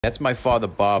That's my father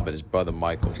Bob and his brother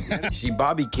Michael. See,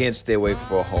 Bobby can't stay away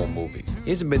for a home movie.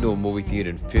 He hasn't been to a movie theater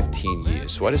in 15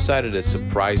 years, so I decided to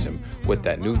surprise him with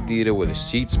that new theater where the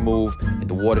seats move and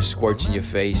the water squirts in your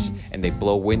face and they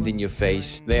blow wind in your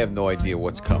face. They have no idea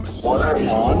what's coming. Water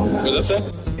on. What does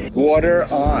that say? Water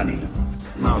on.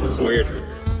 Oh, that's weird.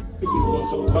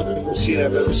 Scene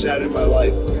I've ever sat in my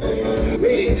life.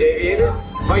 Greetings, aviator.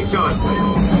 Lights on.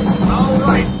 All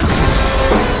right.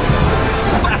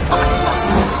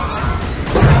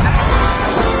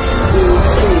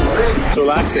 It's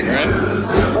relaxing, right?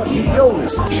 You know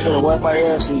this. You're gonna wipe my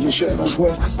ass and you shit my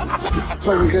pants. It's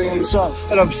like we're getting this off.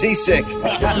 And I'm seasick.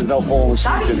 They'll fall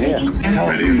asleep in here.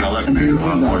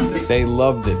 They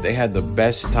loved it. They had the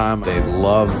best time. They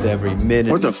loved every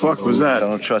minute. What the fuck was that? I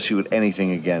don't trust you with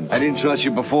anything again. I didn't trust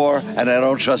you before, and I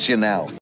don't trust you now.